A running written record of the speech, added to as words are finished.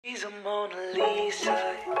She's a Mona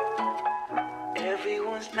Lisa.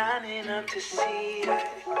 Everyone's lining up to see her.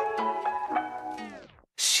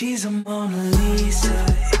 She's a Mona Lisa.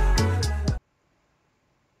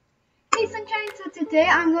 Hey Sunshine, so today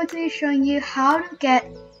I'm going to be showing you how to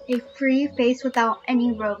get a free face without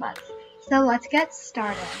any Robux. So let's get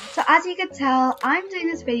started. So as you can tell, I'm doing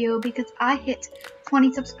this video because I hit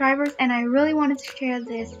 20 subscribers and I really wanted to share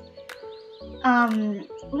this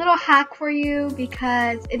little hack for you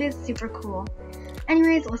because it is super cool.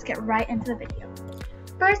 Anyways, let's get right into the video.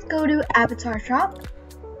 First, go to Avatar Shop.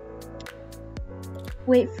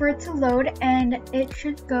 Wait for it to load and it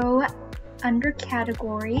should go under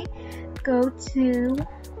category. Go to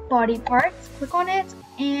body parts, click on it,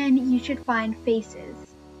 and you should find faces.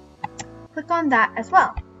 Click on that as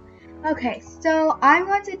well. Okay, so I'm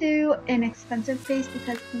going to do an expensive face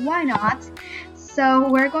because why not? So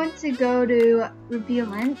we're going to go to Reveal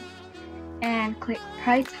Lens and click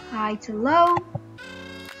Price High to Low.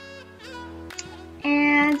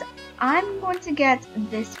 And I'm going to get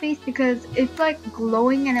this face because it's like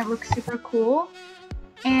glowing and it looks super cool.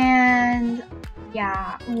 And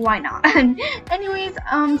yeah, why not? Anyways,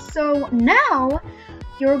 so now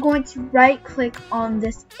you're going to right click on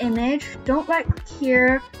this image. Don't right click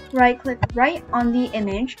here, right click right on the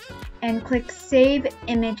image and click Save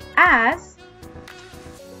Image As.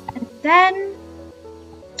 And then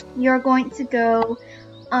you're going to go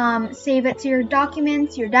save it to your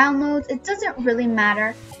documents, your downloads. It doesn't really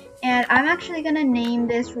matter. And I'm actually going to name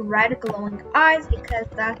this Red Glowing Eyes because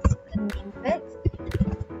that's the name of it.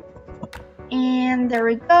 And there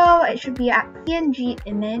we go. It should be at PNG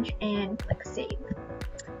image and click save.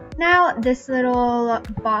 Now this little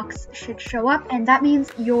box should show up and that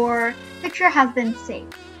means your picture has been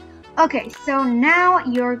saved. Okay, so now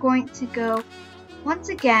you're going to go once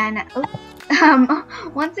again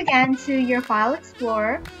to your File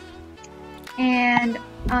Explorer, and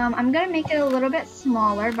I'm gonna make it a little bit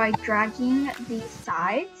smaller by dragging these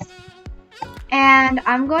sides. And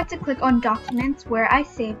I'm going to click on Documents where I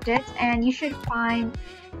saved it, and you should find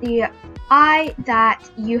the eye that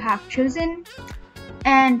you have chosen.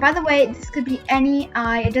 And by the way, this could be any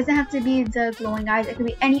eye. It doesn't have to be the glowing eyes. It could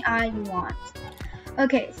be any eye you want.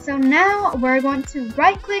 Okay, so now we're going to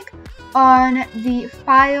right click on the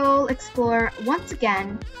File Explorer once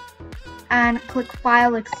again and click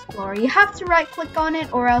File Explorer. You have to right click on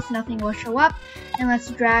it or else nothing will show up. And let's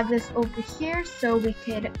drag this over here so we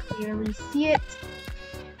could clearly see it.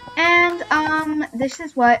 And this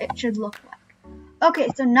is what it should look like. Okay,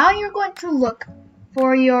 so now you're going to look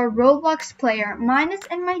for your Roblox player. Mine is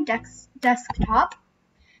in my desktop.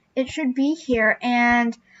 It should be here,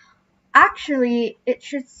 and actually it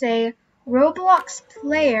should say Roblox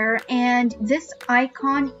player, and this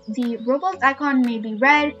icon, the Roblox icon, may be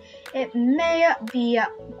red, it may be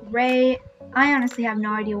gray. I honestly have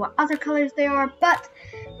no idea what other colors they are, but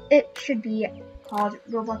it should be called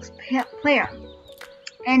Roblox player.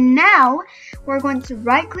 And now we're going to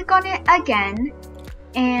right click on it again,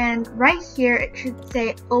 and right here it should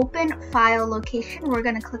say open file location. We're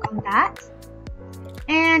going to click on that,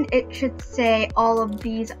 and it should say all of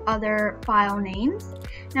these other file names.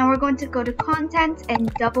 Now we're going to go to content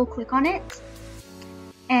and double click on it,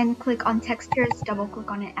 and click on textures, double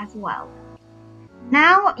click on it as well.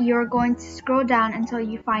 Now you're going to scroll down until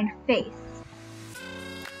you find face.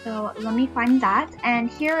 So let me find that, and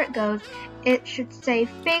here it goes. It should say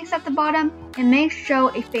face at the bottom. It may show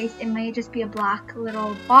a face, it may just be a black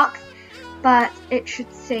little box, but it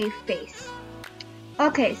should say face.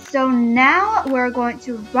 Okay, so now we're going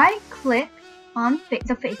to right click on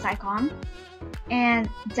the face icon, and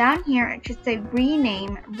down here it should say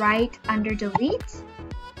rename right under delete,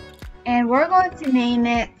 and we're going to name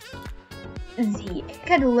it Z. It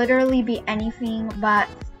could literally be anything, but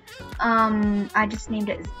I just named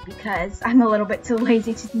it Z because I'm a little bit too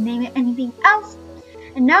lazy to name it anything else.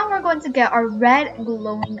 And now we're going to get our red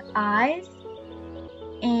glowing eyes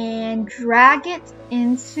and drag it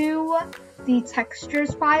into the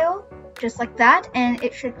textures file just like that, and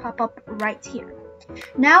it should pop up right here.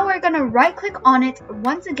 Now we're going to right click on it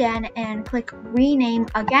once again and click rename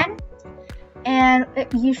again, and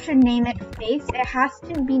you should name it face. It has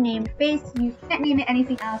to be named face. You can't name it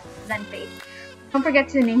anything else than face. Don't forget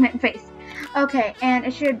to name it face. Okay, and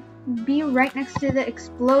it should be right next to the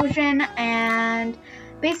explosion, and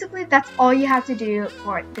basically that's all you have to do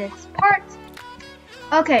for this part.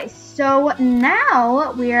 Okay, so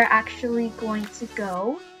now we are actually going to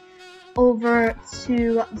go over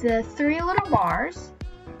to the three little bars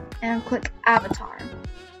and click Avatar.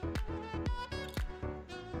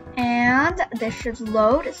 And this should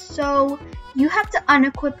load, so you have to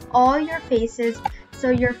unequip all your faces so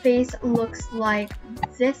your face looks like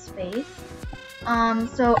this face.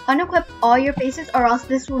 So unequip all your faces or else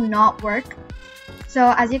this will not work.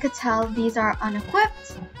 So as you could tell, these are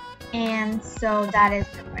unequipped, and so that is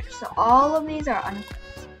correct. So all of these are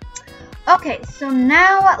unequipped. Okay, so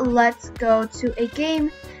now let's go to a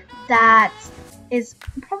game that is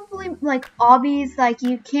probably like obbies, like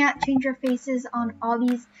you can't change your faces on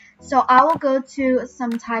obbies. So I will go to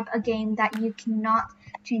some type of game that you cannot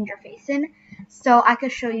change your face in, so I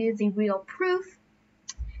could show you the real proof.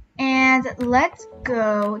 And let's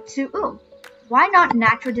go to, ooh, why not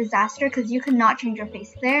natural disaster, because you cannot change your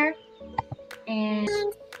face there. And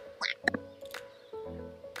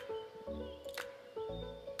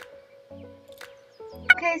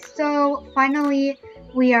okay, so finally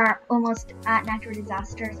we are almost at natural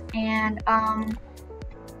disasters, and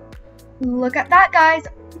look at that, guys.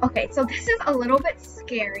 Okay, so this is a little bit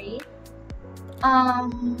scary.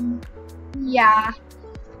 Yeah,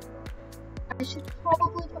 I should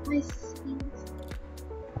probably put my settings.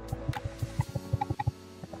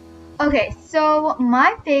 Okay, so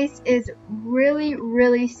my face is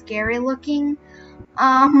really scary looking.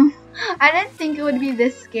 I didn't think it would be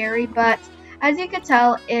this scary, but as you can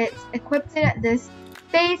tell, it's equipped at this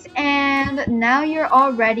face, and now you're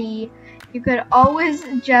all ready. You could always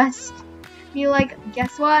just be like,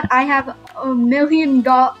 guess what? I have a million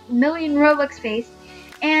Robux face.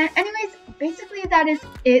 And anyways, basically that is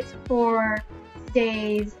it for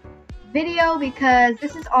today's video, because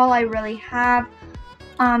this is all I really have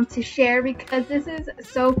to share, because this is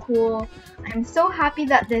so cool. I'm so happy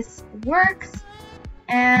that this works,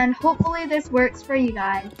 and hopefully this works for you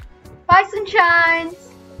guys. Bye, sunshines!